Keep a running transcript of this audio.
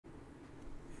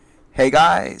Hey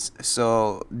guys,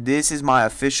 so this is my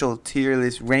official tier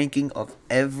list ranking of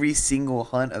every single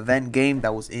Hunt event game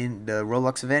that was in the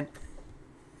Roblox event.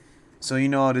 So you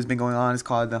know what has been going on. It's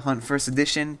called the Hunt First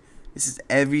Edition. This is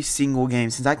every single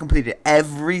game. Since I completed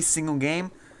every single game,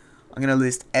 I'm going to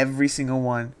list every single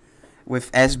one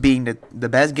with S being the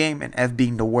best game and F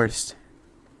being the worst.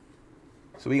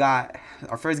 So we got,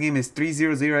 our first game is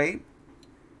 3008.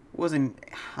 Wasn't,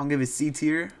 I'll give it C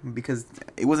tier because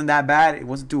it wasn't that bad. It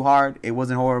wasn't too hard. It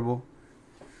wasn't horrible.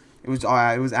 It was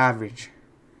alright. It was average.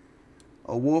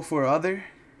 A Wolf or Other.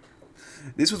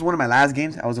 This was one of my last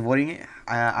games. I was avoiding it.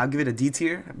 I'll give it a D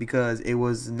tier because it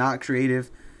was not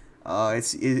creative.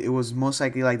 It was most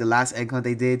likely like the last egg hunt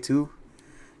they did too.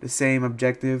 The same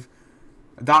objective.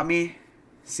 Adopt Me,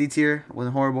 C tier.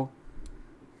 Wasn't horrible.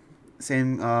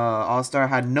 Same All Star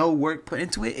had no work put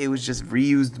into it. It was just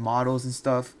reused models and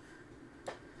stuff.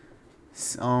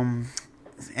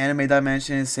 Anime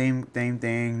Dimension, same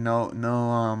thing. No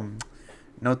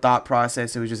thought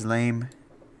process. It was just lame.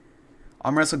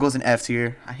 Arm Wrestle goes in F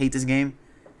tier. I hate this game,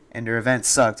 and their event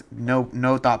sucked. No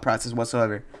thought process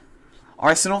whatsoever.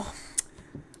 Arsenal,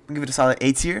 I'm gonna give it a solid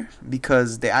A tier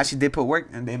because they actually did put work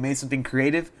and they made something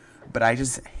creative. But I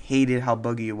just hated how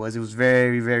buggy it was. It was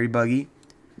very buggy.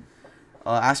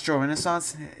 Astro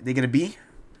Renaissance, they get a B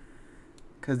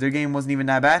because their game wasn't even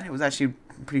that bad. It was actually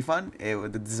pretty fun.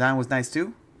 The design was nice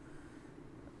too.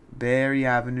 Berry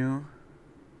Avenue.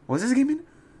 Was this game in?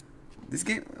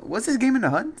 Was this game in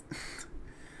the Hunt?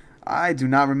 I do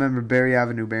not remember Berry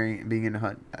Avenue being in the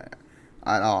Hunt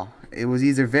at all. It was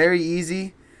either very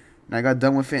easy, and I got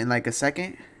done with it in like a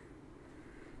second.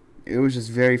 It was just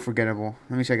very forgettable.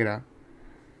 Let me check it out.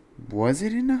 Was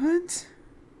it in the Hunt?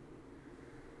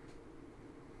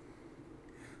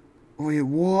 Wait,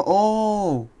 what?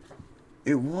 Oh,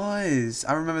 it was.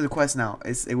 I remember the quest now.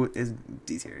 It's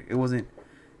D tier. It wasn't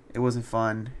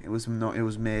fun. It was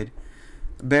mid.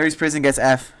 Barry's Prison gets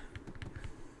F.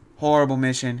 Horrible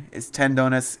mission. It's 10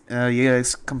 donuts. You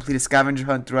gotta complete a scavenger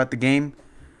hunt throughout the game,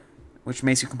 which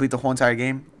makes you complete the whole entire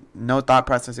game. No thought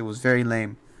process. It was very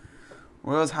lame.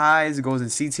 Royals Highs goes in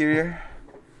C tier.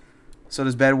 So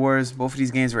does Bed Wars. Both of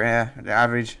these games were they're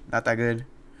average, not that good.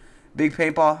 Big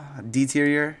Paintball, D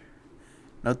tier.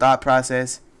 No thought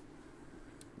process.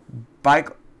 Bike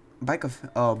of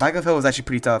Hill was actually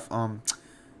pretty tough.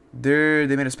 They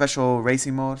made a special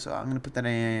racing mode, so I'm gonna put that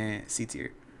in C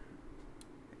tier.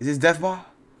 Is this Death Ball?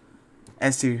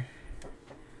 S tier.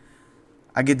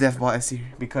 I get Death Ball S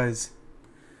tier because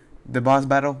the boss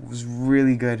battle was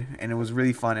really good and it was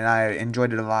really fun and I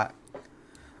enjoyed it a lot.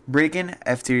 Breaking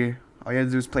F tier. All you had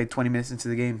to do was play 20 minutes into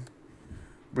the game.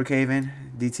 Brookhaven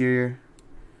D tier.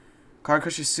 Car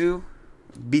Crusher Sue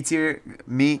B tier.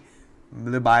 Me, I'm a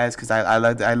little biased because I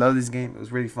love this game. It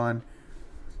was really fun.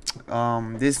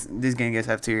 This game gets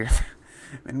F tier.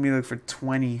 Made me look for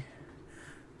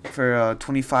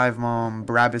 25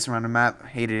 Barabbas around the map.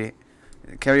 Hated it.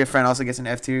 Carry a Friend also gets an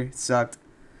F tier. It sucked.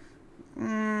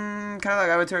 Kind of like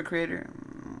Avatar Creator.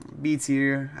 B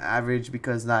tier, average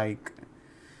because like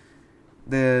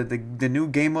the new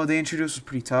game mode they introduced was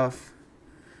pretty tough.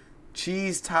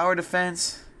 Cheese Tower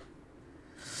Defense.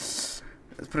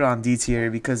 Let's put it on D tier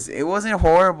because it wasn't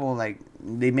horrible. Like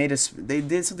they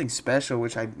did something special,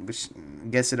 which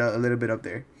gets it a little bit up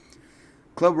there.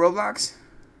 Club Roblox,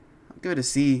 I'll give it a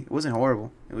C. It wasn't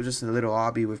horrible. It was just a little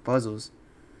obby with puzzles.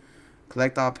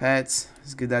 Collect All Pets,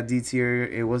 let's give that D tier.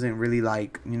 It wasn't really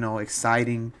like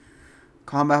exciting.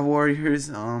 Combat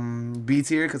Warriors, B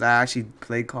tier because I actually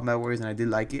played Combat Warriors and I did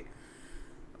like it.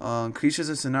 Creatures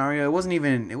of Scenario, it wasn't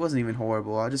even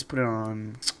horrible. I'll just put it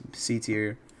on C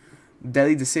tier.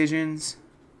 Deadly Decisions,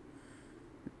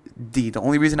 D. The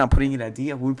only reason I'm putting it at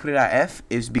D, I would put it at F,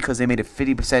 is because they made a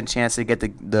 50% chance to get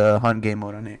the Hunt game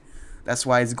mode on it. That's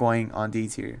why it's going on D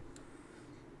tier.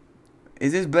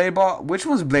 Is this Blade Ball? Which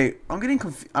one's Blade? I'm getting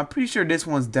confused. I'm pretty sure this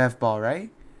one's Death Ball,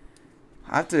 right?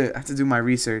 I have to do my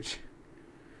research.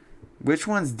 Which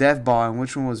one's Death Ball and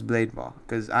which one was Blade Ball?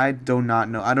 Because I do not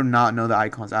know. I do not know the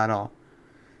icons at all.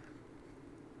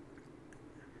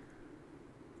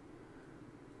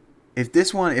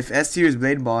 If S tier is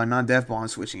Blade Ball and not Death Ball, I'm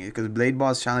switching it because Blade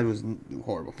Ball's challenge was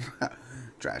horrible,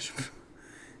 trash.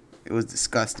 It was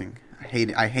disgusting. I hate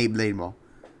it. I hate Blade Ball.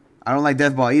 I don't like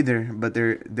Death Ball either, but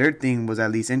their thing was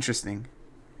at least interesting.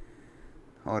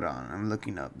 Hold on, I'm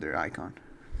looking up their icon.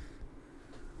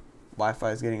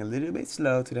 Wi-Fi is getting a little bit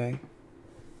slow today.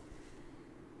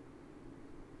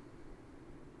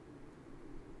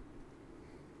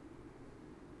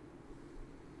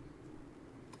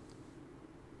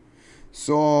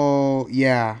 So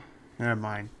yeah, never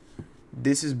mind.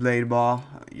 This is Blade Ball.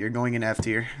 You're going in F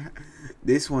tier.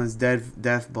 This one's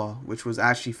Death Ball, which was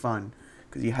actually fun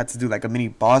because you had to do like a mini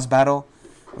boss battle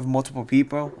with multiple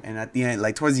people, and at the end,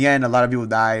 like towards the end, a lot of people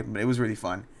died, but it was really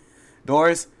fun.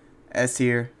 Doors, S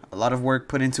tier. A lot of work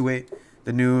put into it.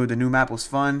 The new map was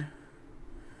fun.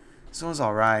 This one's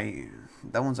alright.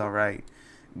 That one's alright.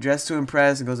 Dress to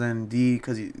Impress goes in D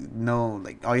because you know,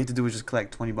 like all you have to do is just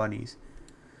collect 20 bunnies.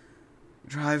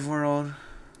 Drive World.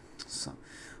 So,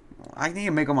 I need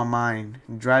to make up my mind.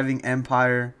 Driving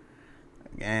Empire.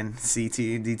 Again, C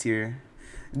tier, D tier.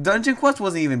 Dungeon Quest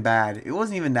wasn't even bad. It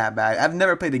wasn't even that bad. I've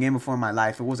never played the game before in my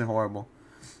life. It wasn't horrible.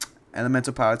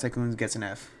 Elemental Power Tycoon gets an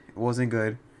F. It wasn't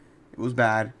good. It was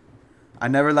bad. I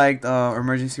never liked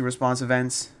emergency response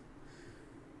events.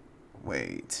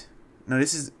 Wait. No,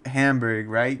 this is Hamburg,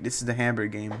 right? This is the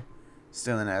Hamburg game.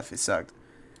 Still an F. It sucked.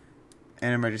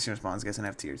 And emergency response gets an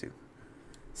F tier too.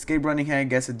 Escape Running Head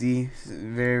gets a D.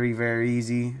 Very, very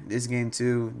easy. This game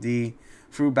too. D.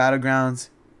 Fruit Battlegrounds.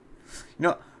 You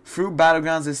know, Fruit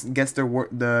Battlegrounds gets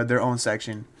their own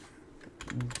section.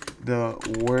 The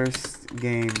worst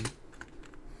game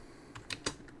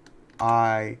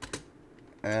I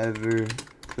ever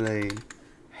played.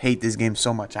 Hate this game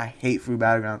so much. I hate Fruit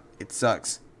Battleground. It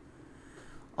sucks.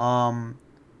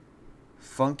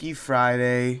 Funky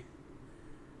Friday.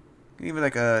 Give it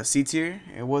like a C tier.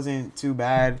 It wasn't too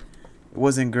bad. It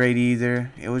wasn't great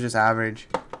either. It was just average.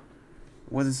 It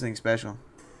wasn't something special.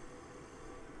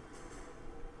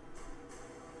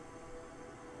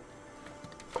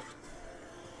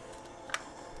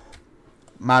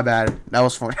 My bad. That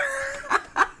was for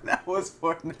that was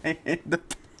Fortnite in the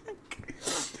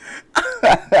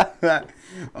back.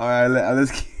 Alright,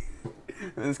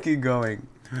 let's keep going.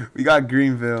 We got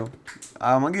Greenville.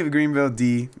 I'm gonna give Greenville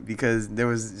D because there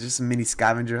was just a mini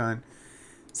scavenger hunt.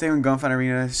 Same with Gunfight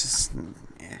Arena. It's just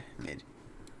mid.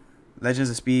 Legends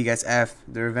of Speed gets F.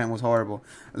 Their event was horrible.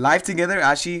 Live Together,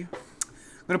 actually,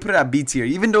 I'm gonna put it at B tier.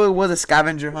 Even though it was a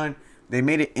scavenger hunt, they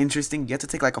made it interesting. You have to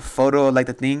take like a photo of like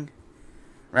the thing,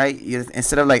 right?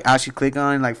 Instead of like actually clicking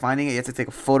on and like finding it, you have to take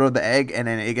a photo of the egg, and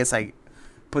then it gets like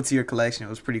put to your collection. It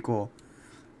was pretty cool.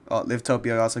 Oh,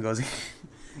 Livetopia also goes.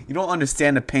 You don't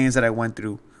understand the pains that I went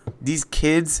through. These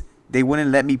kids, they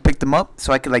wouldn't let me pick them up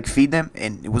so I could like feed them,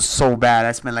 and it was so bad.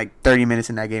 I spent like 30 minutes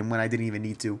in that game when I didn't even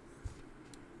need to.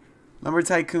 Lumber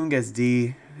Tycoon gets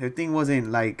D. Their thing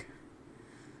wasn't like,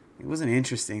 it wasn't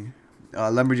interesting.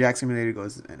 Lumberjack Simulator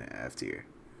goes in F tier.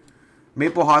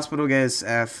 Maple Hospital gets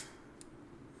F.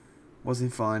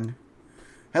 Wasn't fun.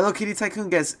 Hello Kitty Tycoon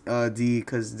gets D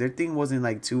because their thing wasn't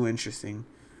like too interesting.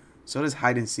 So does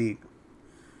Hide and Seek.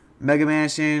 Mega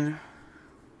Mansion,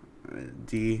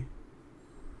 D.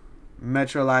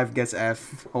 Metro Life gets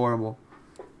F. Horrible.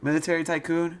 Military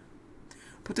Tycoon.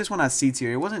 Put this one at C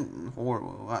tier. It wasn't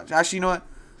horrible. Actually, you know what?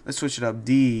 Let's switch it up.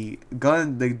 D.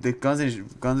 The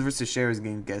Guns vs. Sheriffs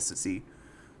game gets a C.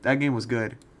 That game was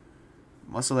good.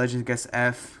 Muscle Legends gets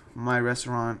F. My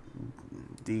Restaurant,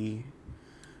 D.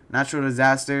 Natural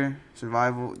Disaster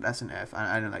Survival. That's an F.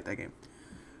 I didn't like that game.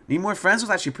 Need More Friends was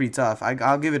actually pretty tough.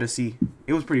 I'll give it a C.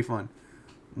 It was pretty fun.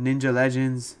 Ninja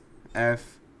Legends,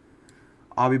 F.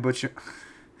 Obby Butcher.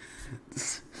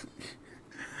 This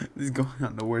is going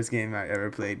on the worst game I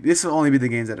ever played. This will only be the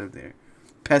games that are there.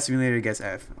 Pet Simulator gets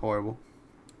F. Horrible.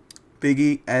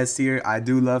 Piggy, S tier. I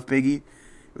do love Piggy. It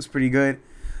was pretty good.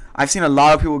 I've seen a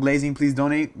lot of people glazing Please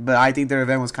Donate, but I think their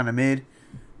event was kind of mid. It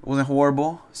wasn't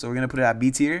horrible, so we're going to put it at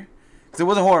B tier. Because it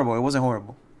wasn't horrible. It wasn't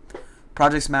horrible.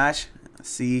 Project Smash.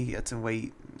 C, you had to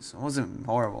wait. So it wasn't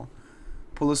horrible.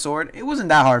 Pull a Sword. It wasn't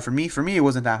that hard for me. For me, it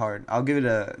wasn't that hard. I'll give it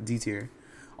a D tier.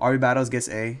 RB Battles gets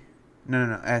A.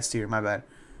 No, S tier. My bad.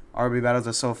 RB Battles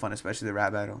are so fun, especially the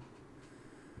rap battle.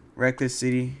 Reckless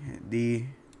City, D.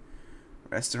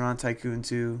 Restaurant Tycoon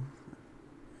 2,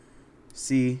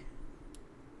 C.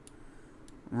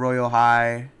 Royal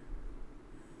High.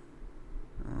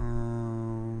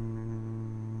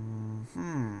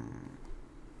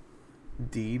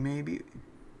 D maybe.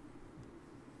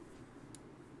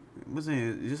 Wasn't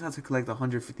it? You just have to collect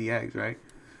 150 eggs, right?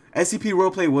 SCP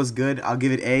Roleplay was good. I'll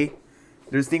give it A.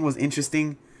 This thing was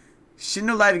interesting.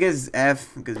 Shindo Live gets F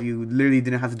because you literally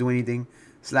didn't have to do anything.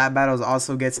 Slap Battles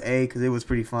also gets A because it was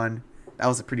pretty fun. That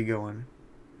was a pretty good one.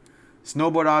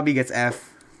 Snowboard Obby gets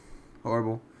F.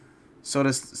 Horrible. So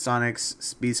does Sonic's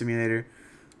Speed Simulator.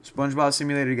 SpongeBob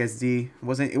Simulator gets D.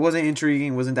 It wasn't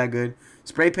intriguing. Wasn't that good.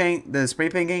 The spray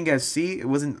paint game gets C. It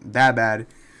wasn't that bad.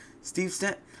 Steve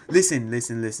Test.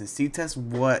 Listen. Steve Test.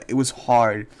 It was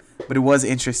hard, but it was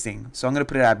interesting. So I'm gonna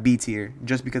put it at B tier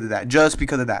just because of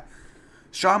that.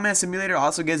 Strongman Simulator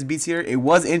also gets B tier. It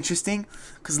was interesting,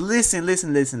 cause listen.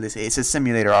 It's a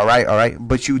simulator, all right.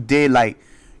 But you did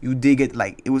get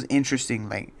like, it was interesting.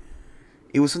 Like,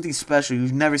 it was something special.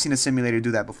 You've never seen a simulator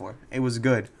do that before. It was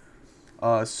good.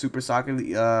 Super Soccer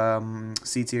League,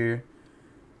 C tier.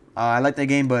 I like that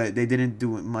game, but they didn't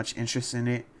do much interest in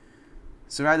it.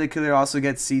 Survive the Killer also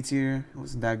gets C tier. It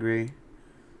wasn't that great.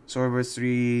 Sword vs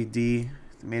 3D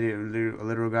made it a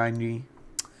little grindy.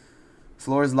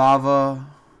 Floor's Lava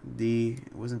D.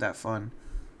 It wasn't that fun.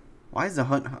 Why is the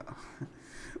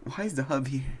hub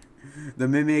here? The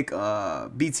Mimic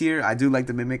B tier. I do like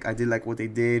the Mimic. I did like what they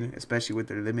did, especially with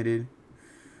their limited.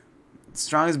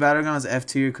 Strongest Battleground is F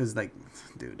tier, because, like,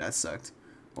 dude, that sucked.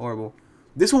 Horrible.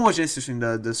 This one was interesting.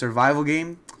 The survival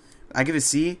game, I give it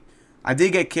C. I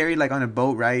did get carried, like, on a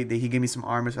boat, right? He gave me some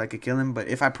armor so I could kill him. But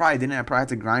if I probably didn't, I probably had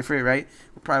to grind for it, right?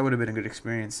 It probably would have been a good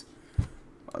experience.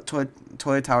 Toilet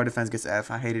Tower Defense gets F.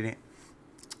 I hated it.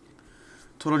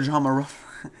 Total Drama Roll.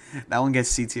 That one gets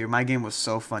C tier. My game was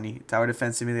so funny. Tower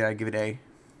Defense Simulator, I give it A.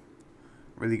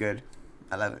 Really good.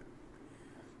 I love it.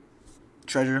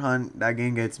 Treasure Hunt, that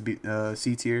game gets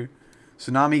C tier.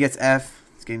 Tsunami gets F.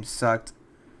 This game sucked.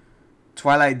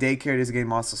 Twilight Daycare, this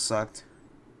game also sucked.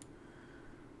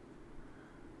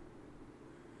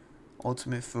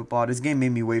 Ultimate Football, this game made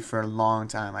me wait for a long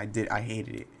time. I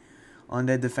hated it.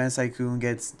 Undead Defense Tycoon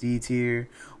gets D tier.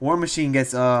 War Machines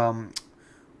gets A.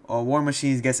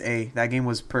 That game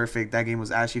was perfect. That game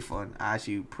was actually fun.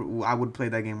 I would play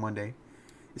that game one day.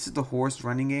 This is the horse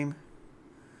running game.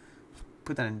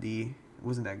 Put that in D. It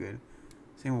wasn't that good.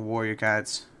 Same with Warrior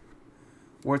Cats.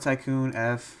 War Tycoon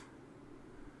F.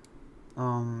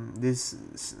 This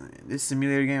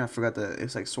simulator game, I forgot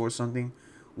it's like Sword something.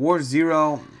 War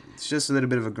Zero, it's just a little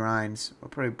bit of a grind. So I'll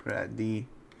probably put it at D.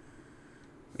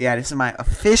 Yeah, this is my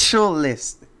official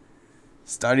list.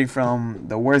 Starting from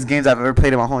the worst games I've ever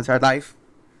played in my whole entire life.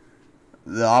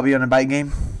 The I'll Be on a Bike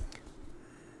game.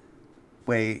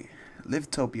 Wait,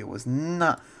 Livetopia was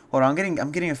not. Hold on,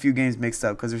 I'm getting a few games mixed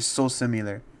up because they're so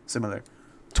similar.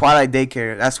 Twilight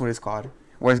Daycare, that's what it's called.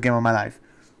 Worst game of my life.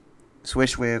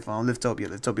 Switch with Livetopia.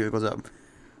 Livetopia goes up.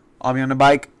 I'll Be on the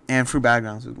Bike and Fruit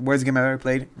Backgrounds. Worst game I've ever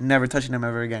played. Never touching them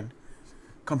ever again.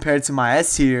 Compared to my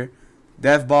S tier,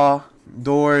 Death Ball,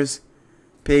 Doors,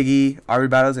 Piggy, RV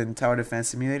Battles, and Tower Defense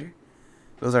Simulator.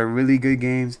 Those are really good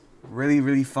games. Really,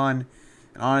 really fun.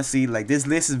 And honestly, like, this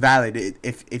list is valid.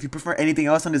 If you prefer anything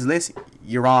else on this list,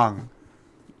 you're wrong.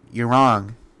 You're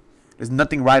wrong. There's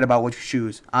nothing right about what you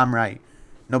choose. I'm right.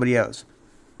 Nobody else.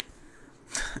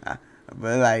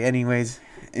 But, like, anyways,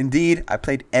 indeed, I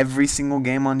played every single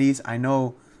game on these. I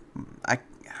know I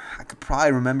could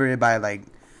probably remember it by, like,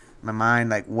 my mind,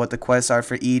 like, what the quests are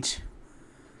for each.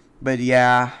 But,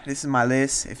 yeah, this is my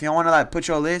list. If you want to, like, put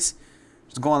your list,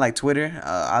 just go on, like, Twitter.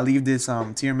 I'll leave this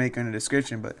tier maker in the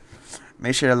description. But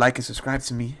make sure to like and subscribe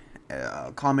to me.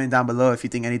 Comment down below if you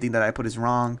think anything that I put is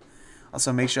wrong.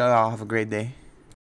 Also, make sure y'all have a great day.